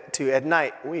like to at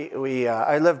night,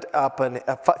 I lived up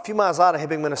a few miles out of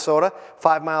Hibbing, Minnesota,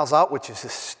 5 miles out, which is the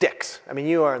sticks. I mean,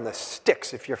 you are in the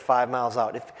sticks if you're 5 miles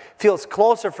out. It feels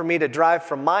closer for me to drive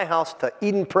from my house to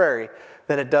Eden Prairie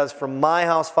than it does from my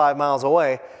house 5 miles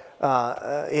away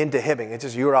into Hibbing. It's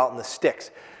just you were out in the sticks.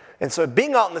 And so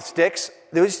being out in the sticks,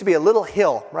 there used to be a little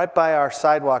hill right by our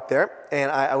sidewalk there.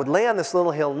 And I would lay on this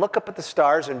little hill and look up at the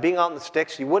stars. And being out in the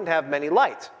sticks, you wouldn't have many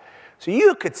lights. So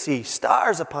you could see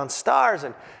stars upon stars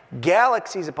and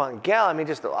galaxies upon galaxies. I mean,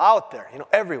 just out there,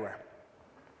 everywhere.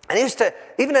 And I used to,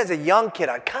 even as a young kid,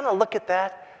 I'd kind of look at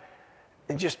that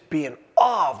and just be in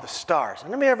awe of the stars.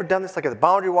 And have you ever done this, like at the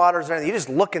Boundary Waters or anything? You just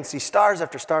look and see stars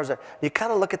after stars. You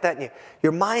kind of look at that and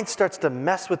your mind starts to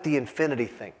mess with the infinity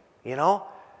thing,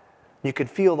 You could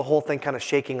feel the whole thing kind of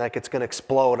shaking like it's going to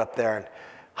explode up there. And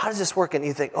how does this work? And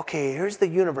you think, okay, here's the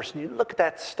universe. And you look at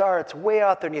that star, it's way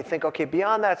out there. And you think, okay,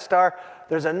 beyond that star,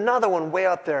 there's another one way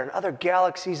out there and other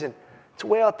galaxies. And it's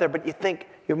way out there. But you think,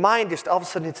 your mind just all of a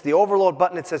sudden hits the overload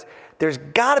button. It says, there's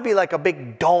got to be like a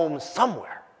big dome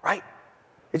somewhere, right?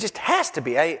 It just has to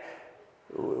be.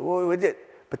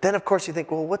 But then, of course, you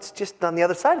think, well, what's just on the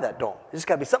other side of that dome? There's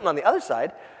got to be something on the other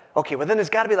side. Okay, well, then there's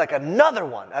got to be like another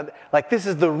one. Like this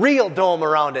is the real dome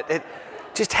around it. It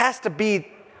just has to be.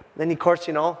 Then, of course,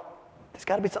 there's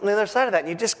got to be something on the other side of that. And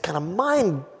you're just kind of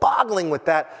mind-boggling with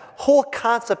that whole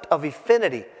concept of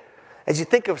infinity. As you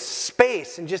think of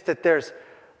space and just that there's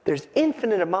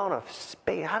infinite amount of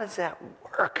space. How does that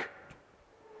work?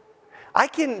 I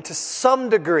can, to some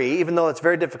degree, even though it's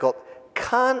very difficult,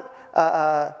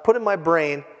 put in my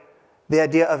brain the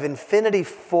idea of infinity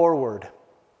forward.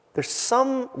 There's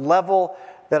some level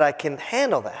that I can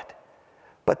handle that.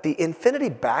 But the infinity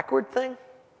backward thing,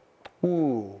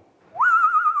 ooh.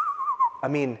 I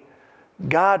mean,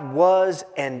 God was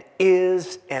and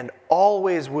is and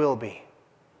always will be.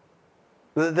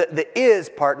 The is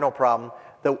part, no problem.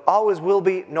 The always will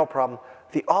be, no problem.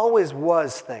 The always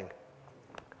was thing.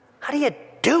 How do you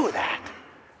do that?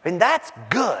 I mean, that's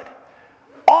good.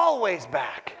 Always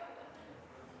back.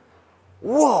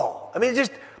 Whoa. I mean,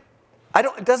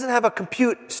 it doesn't have a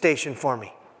compute station for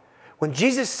me. When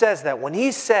Jesus says that, when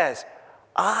he says,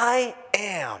 I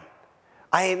am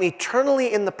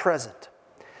eternally in the present.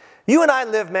 You and I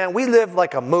live, man, we live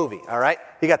like a movie, all right?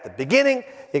 You got the beginning,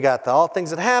 you got all things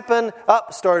that happen,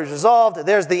 story's resolved,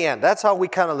 there's the end. That's how we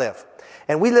kind of live.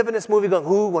 And we live in this movie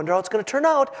going, wonder how it's going to turn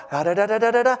out. It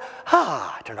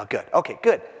turned out good. Okay,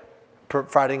 good.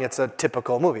 Providing it's a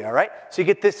typical movie, all right? So you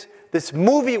get this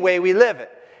movie way we live it.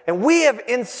 And we have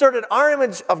inserted our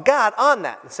image of God on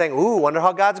that, and saying, wonder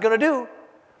how God's going to do.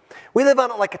 We live on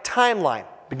it like a timeline,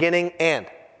 beginning, end.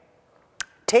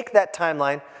 Take that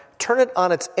timeline, turn it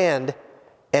on its end,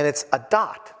 and it's a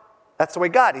dot. That's the way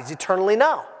God is eternally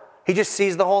now. He just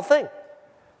sees the whole thing.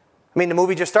 I mean, the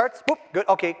movie just starts, whoop, good,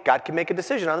 okay, God can make a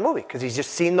decision on the movie because he's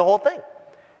just seen the whole thing.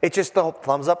 It's just the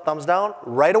thumbs up, thumbs down,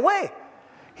 right away.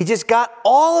 He just got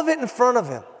all of it in front of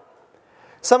him.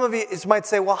 Some of you might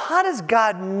say, well, how does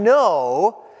God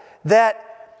know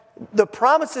that the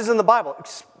promises in the Bible,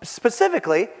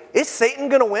 specifically, is Satan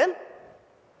going to win?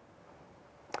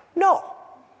 No,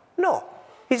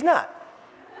 he's not.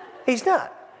 He's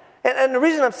not. And the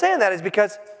reason I'm saying that is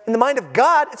because in the mind of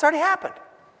God, it's already happened.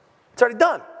 It's already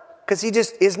done. Because he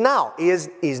just is now. He's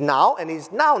now and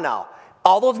he's now.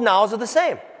 All those nows are the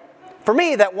same. For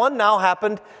me, that one now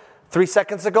happened 3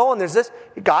 seconds ago, and there's this.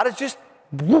 God is just,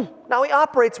 now he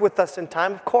operates with us in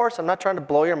time, of course. I'm not trying to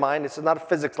blow your mind. This is not a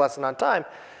physics lesson on time.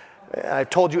 I've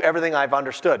told you everything I've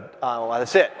understood.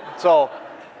 That's it.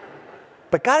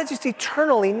 But God is just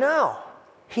eternally now.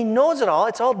 He knows it all.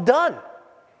 It's all done.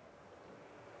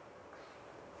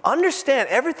 Understand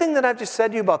everything that I've just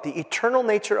said to you about the eternal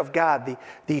nature of God,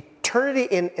 the eternity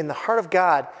in the heart of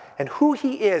God and who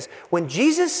he is. When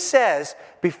Jesus says,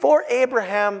 before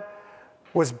Abraham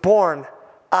was born,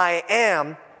 I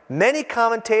am, many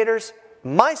commentators,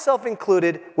 myself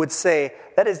included, would say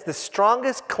that is the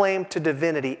strongest claim to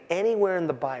divinity anywhere in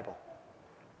the Bible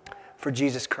for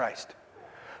Jesus Christ.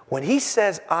 When he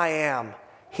says, I am,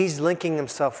 he's linking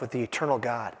himself with the eternal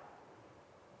God.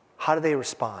 How do they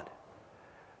respond?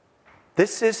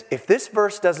 If this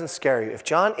verse doesn't scare you, if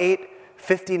John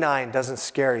 8:59 doesn't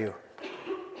scare you,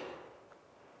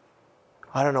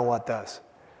 I don't know what does.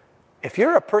 If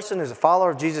you're a person who's a follower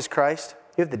of Jesus Christ,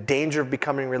 you have the danger of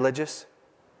becoming religious.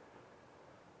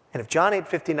 And if John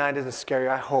 8:59 doesn't scare you,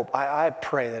 I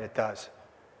pray that it does.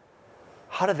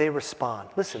 How do they respond?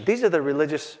 Listen, these are the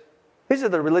religious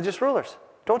rulers.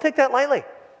 Don't take that lightly.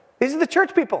 These are the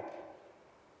church people.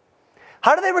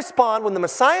 How do they respond when the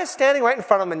Messiah is standing right in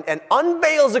front of them and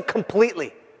unveils it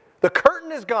completely? The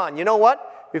curtain is gone. You know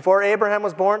what? Before Abraham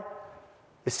was born,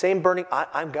 the same burning,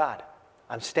 I'm God.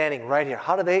 I'm standing right here.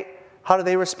 How do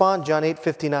they respond? John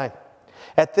 8:59.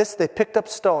 At this, they picked up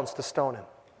stones to stone him.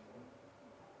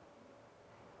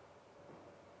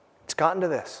 It's gotten to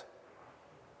this,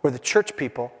 where the church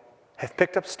people have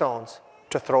picked up stones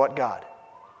to throw at God.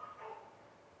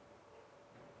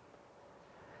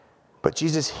 But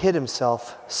Jesus hid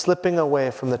himself, slipping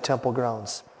away from the temple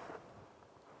grounds.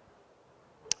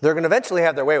 They're going to eventually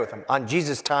have their way with him on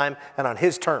Jesus' time and on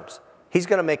his terms. He's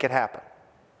going to make it happen.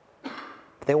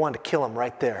 But they wanted to kill him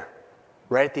right there,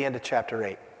 right at the end of chapter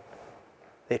 8.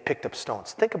 They picked up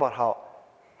stones. Think about how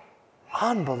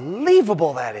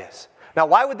unbelievable that is. Now,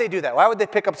 why would they do that? Why would they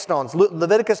pick up stones?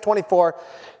 Leviticus 24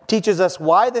 teaches us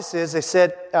why this is. They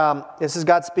said, this is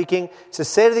God speaking. It says,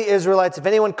 say to the Israelites, if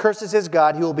anyone curses his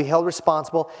God, he will be held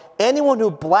responsible. Anyone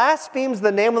who blasphemes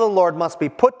the name of the Lord must be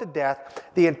put to death.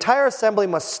 The entire assembly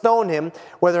must stone him,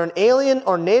 whether an alien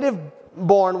or native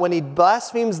born. When he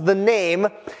blasphemes the name,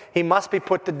 he must be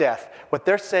put to death. What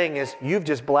they're saying is, you've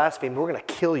just blasphemed. We're going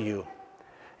to kill you.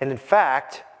 And in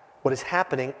fact, what is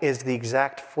happening is the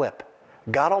exact flip.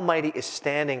 God Almighty is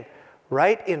standing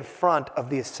right in front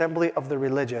of the assembly of the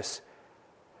religious.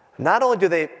 Not only do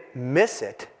they miss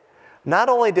it, not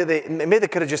only do they, maybe they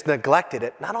could have just neglected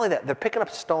it, not only that, they're picking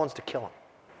up stones to kill him.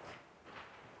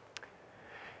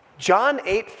 John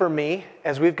 8 for me,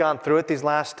 as we've gone through it these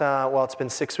last, it's been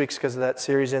 6 weeks because of that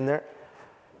series in there,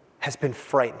 has been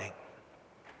frightening.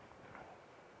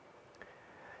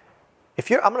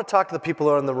 I'm going to talk to the people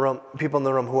who are in the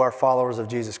room who are followers of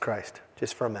Jesus Christ,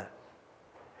 just for a minute.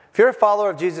 If you're a follower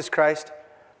of Jesus Christ,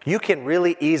 you can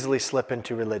really easily slip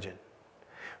into religion.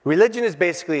 Religion is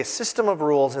basically a system of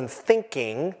rules and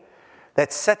thinking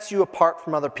that sets you apart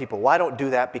from other people. Well, I don't do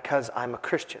that because I'm a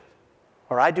Christian.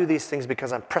 Or I do these things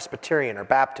because I'm Presbyterian or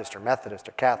Baptist or Methodist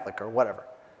or Catholic or whatever.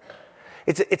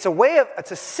 It's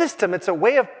a system, it's a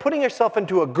way of putting yourself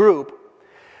into a group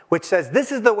which says,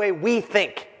 this is the way we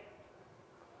think.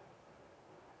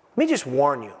 Let me just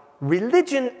warn you,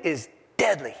 religion is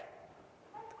deadly.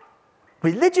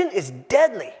 Religion is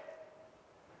deadly.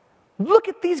 Look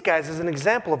at these guys as an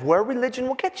example of where religion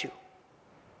will get you.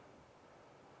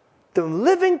 The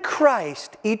living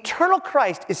Christ, eternal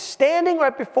Christ, is standing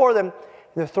right before them, and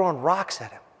they're throwing rocks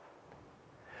at him.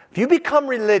 If you become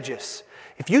religious,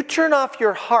 if you turn off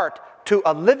your heart to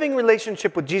a living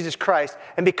relationship with Jesus Christ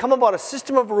and become about a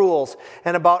system of rules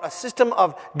and about a system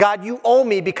of, God, you owe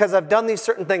me because I've done these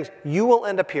certain things, you will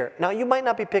end up here. Now, you might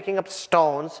not be picking up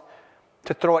stones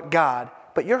to throw at God,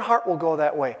 but your heart will go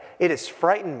that way. It has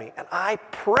frightened me, and I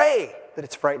pray that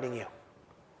it's frightening you.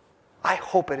 I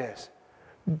hope it is.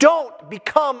 Don't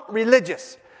become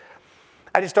religious.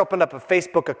 I just opened up a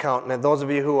Facebook account, and those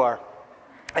of you who are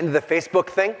into the Facebook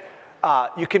thing,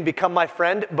 you can become my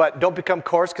friend, but don't become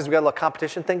coarse because we got a little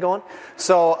competition thing going.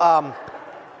 So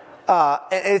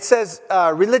it says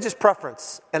religious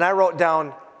preference, and I wrote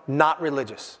down not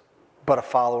religious, but a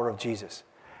follower of Jesus.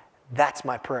 That's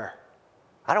my prayer.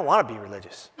 I don't want to be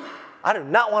religious. I do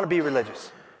not want to be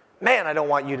religious. Man, I don't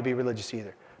want you to be religious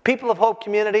either. People of Hope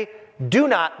Community, do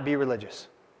not be religious.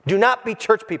 Do not be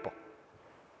church people.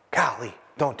 Golly,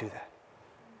 don't do that.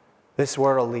 This is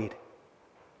where it'll lead.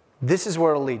 This is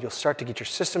where it'll lead. You'll start to get your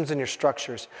systems and your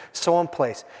structures so in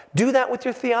place. Do that with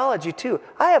your theology too.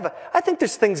 I think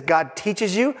there's things God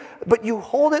teaches you, but you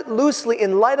hold it loosely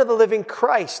in light of the living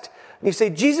Christ. And you say,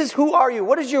 Jesus, who are you?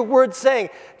 What is your word saying?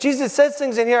 Jesus says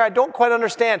things in here I don't quite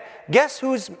understand. Guess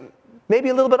who's maybe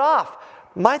a little bit off?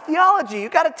 My theology. You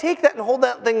got to take that and hold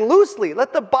that thing loosely.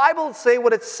 Let the Bible say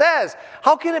what it says.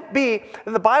 How can it be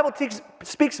that the Bible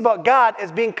speaks about God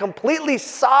as being completely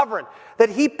sovereign, that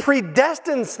he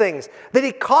predestines things, that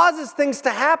he causes things to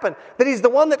happen, that he's the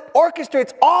one that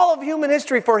orchestrates all of human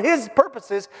history for his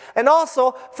purposes, and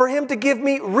also for him to give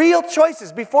me real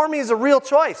choices? Before me is a real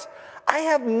choice. I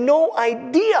have no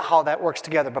idea how that works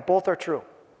together, but both are true.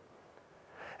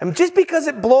 And just because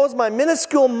it blows my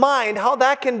minuscule mind how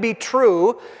that can be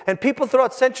true, and people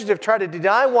throughout centuries have tried to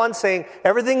deny one, saying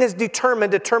everything is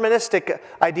determined, deterministic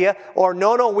idea, or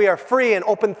no, we are free, an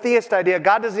open theist idea,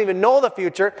 God doesn't even know the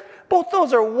future, both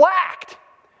those are whacked.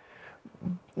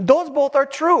 Those both are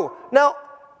true. Now,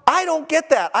 I don't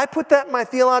get that. I put that in my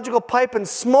theological pipe and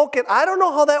smoke it. I don't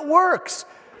know how that works.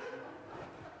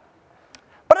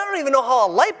 But I don't even know how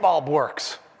a light bulb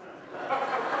works.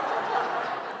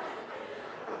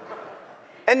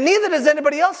 And neither does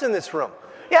anybody else in this room.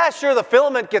 Yeah, sure, the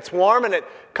filament gets warm and it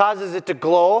causes it to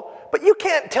glow, but you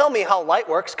can't tell me how light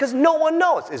works because no one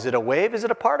knows. Is it a wave? Is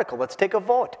it a particle? Let's take a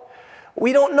vote.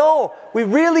 We don't know. We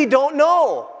really don't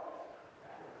know.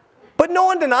 But no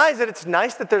one denies that it's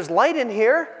nice that there's light in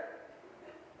here.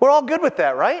 We're all good with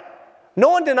that, right?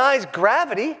 No one denies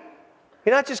gravity.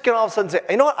 You're not just going to all of a sudden say,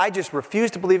 you know what, I just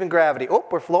refuse to believe in gravity. Oh,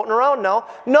 we're floating around now.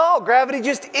 No, gravity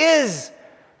just is.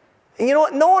 And you know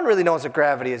what? No one really knows what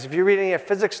gravity is. If you're reading your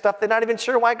physics stuff, they're not even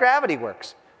sure why gravity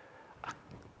works.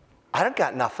 I don't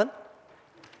got nothing.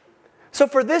 So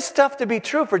for this stuff to be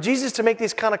true, for Jesus to make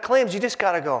these kind of claims, you just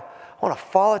got to go, I want to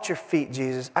fall at your feet,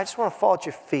 Jesus. I just want to fall at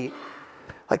your feet.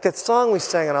 Like that song we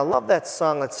sang, and I love that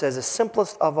song that says, the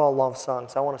simplest of all love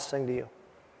songs, I want to sing to you.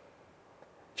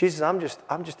 Jesus, I'm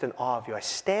just in awe of you. I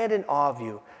stand in awe of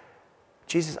you.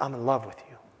 Jesus, I'm in love with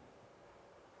you.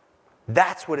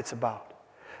 That's what it's about.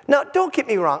 Now, don't get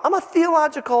me wrong. I'm a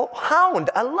theological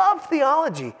hound. I love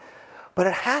theology. But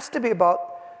it has to be about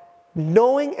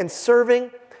knowing and serving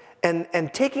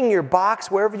and taking your box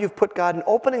wherever you've put God and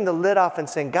opening the lid off and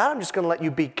saying, God, I'm just going to let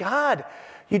you be God.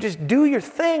 You just do your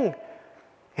thing.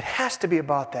 It has to be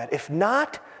about that. If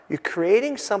not, you're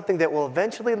creating something that will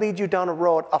eventually lead you down a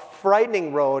road, a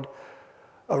frightening road,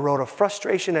 a road of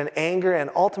frustration and anger, and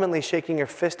ultimately shaking your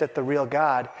fist at the real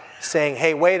God, saying,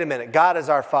 hey, wait a minute, God is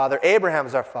our Father, Abraham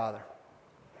is our Father.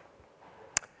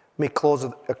 Let me close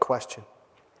with a question.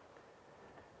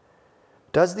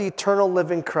 Does the eternal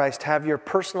living Christ have your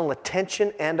personal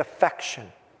attention and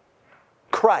affection?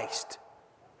 Christ.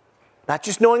 Not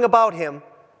just knowing about him,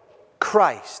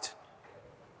 Christ.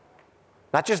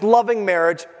 Not just loving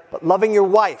marriage, but loving your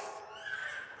wife.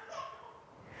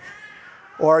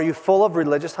 Or are you full of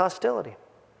religious hostility?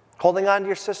 Holding on to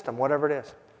your system, whatever it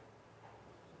is.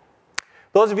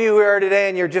 Those of you who are here today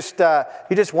and you're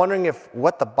just wondering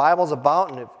what the Bible's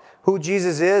about and who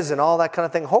Jesus is and all that kind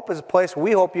of thing, Hope is a place where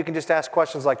we hope you can just ask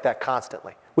questions like that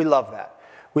constantly. We love that.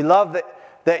 We love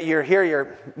that you're here.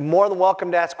 You're more than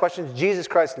welcome to ask questions. Jesus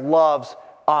Christ loves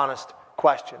honest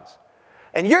questions.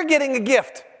 And you're getting a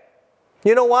gift.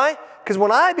 You know why? Because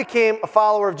when I became a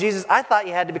follower of Jesus, I thought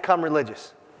you had to become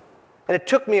religious. And it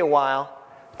took me a while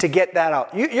to get that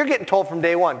out. You're getting told from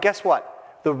day one, guess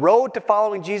what? The road to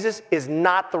following Jesus is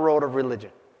not the road of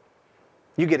religion.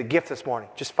 You get a gift this morning.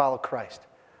 Just follow Christ.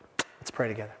 Let's pray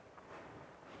together.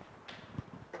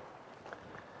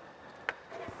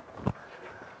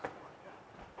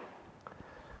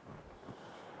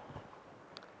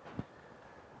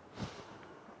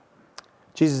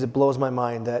 Jesus, it blows my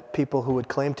mind that people who would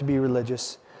claim to be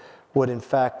religious would in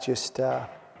fact just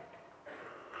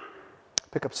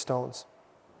pick up stones.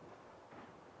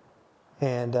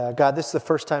 And God, this is the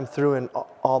first time through in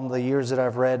all the years that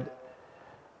I've read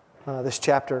this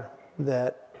chapter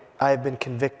that I have been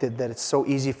convicted that it's so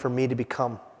easy for me to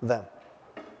become them.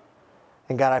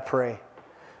 And God, I pray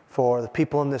for the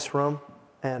people in this room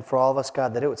and for all of us,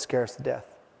 God, that it would scare us to death.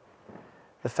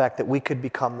 The fact that we could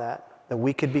become that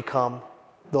we could become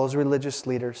those religious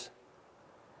leaders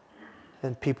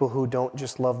and people who don't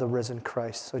just love the risen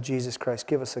Christ. So Jesus Christ,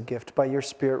 give us a gift by your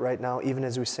Spirit right now, even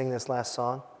as we sing this last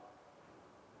song.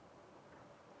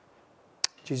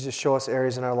 Jesus, show us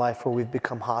areas in our life where we've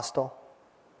become hostile,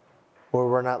 where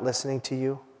we're not listening to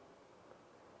you.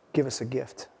 Give us a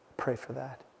gift. Pray for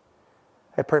that.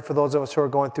 I pray for those of us who are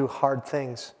going through hard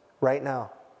things right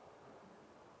now,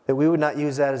 that we would not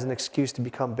use that as an excuse to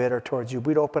become bitter towards you.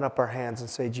 We'd open up our hands and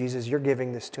say, Jesus, you're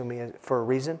giving this to me for a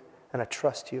reason, and I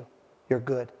trust you. You're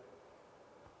good.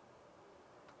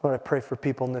 Lord, I pray for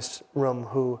people in this room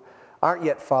who aren't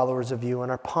yet followers of you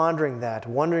and are pondering that,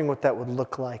 wondering what that would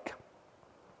look like.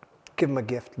 Give them a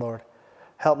gift, Lord.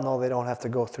 Help them know they don't have to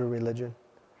go through religion.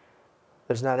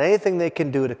 There's not anything they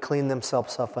can do to clean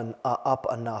themselves up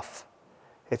enough.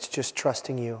 It's just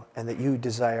trusting you and that you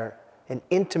desire an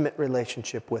intimate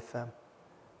relationship with them.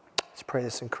 Let's pray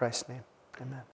this in Christ's name. Amen.